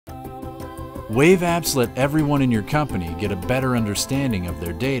Wave apps let everyone in your company get a better understanding of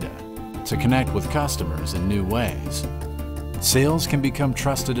their data to connect with customers in new ways. Sales can become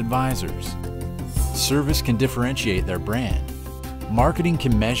trusted advisors. Service can differentiate their brand. Marketing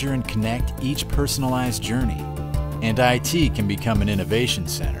can measure and connect each personalized journey. And IT can become an innovation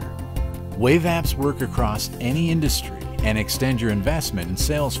center. Wave apps work across any industry and extend your investment in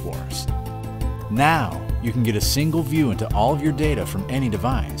Salesforce. Now, you can get a single view into all of your data from any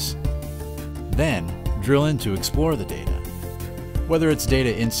device. Then, drill in to explore the data, whether it's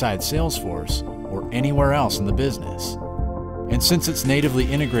data inside Salesforce or anywhere else in the business. And since it's natively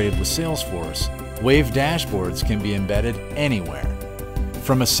integrated with Salesforce, Wave dashboards can be embedded anywhere,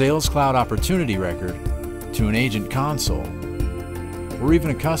 from a Sales Cloud opportunity record to an agent console, or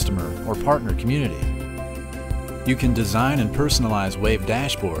even a customer or partner community. You can design and personalize Wave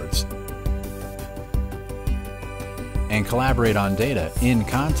dashboards and collaborate on data in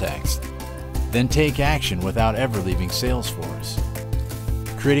context, then take action without ever leaving Salesforce.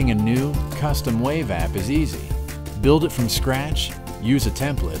 Creating a new, custom Wave app is easy. Build it from scratch, use a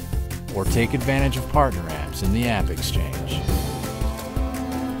template, or take advantage of partner apps in the App Exchange.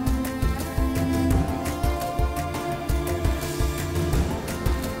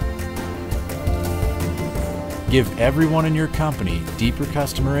 Give everyone in your company deeper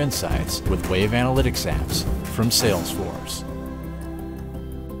customer insights with Wave Analytics apps from Salesforce.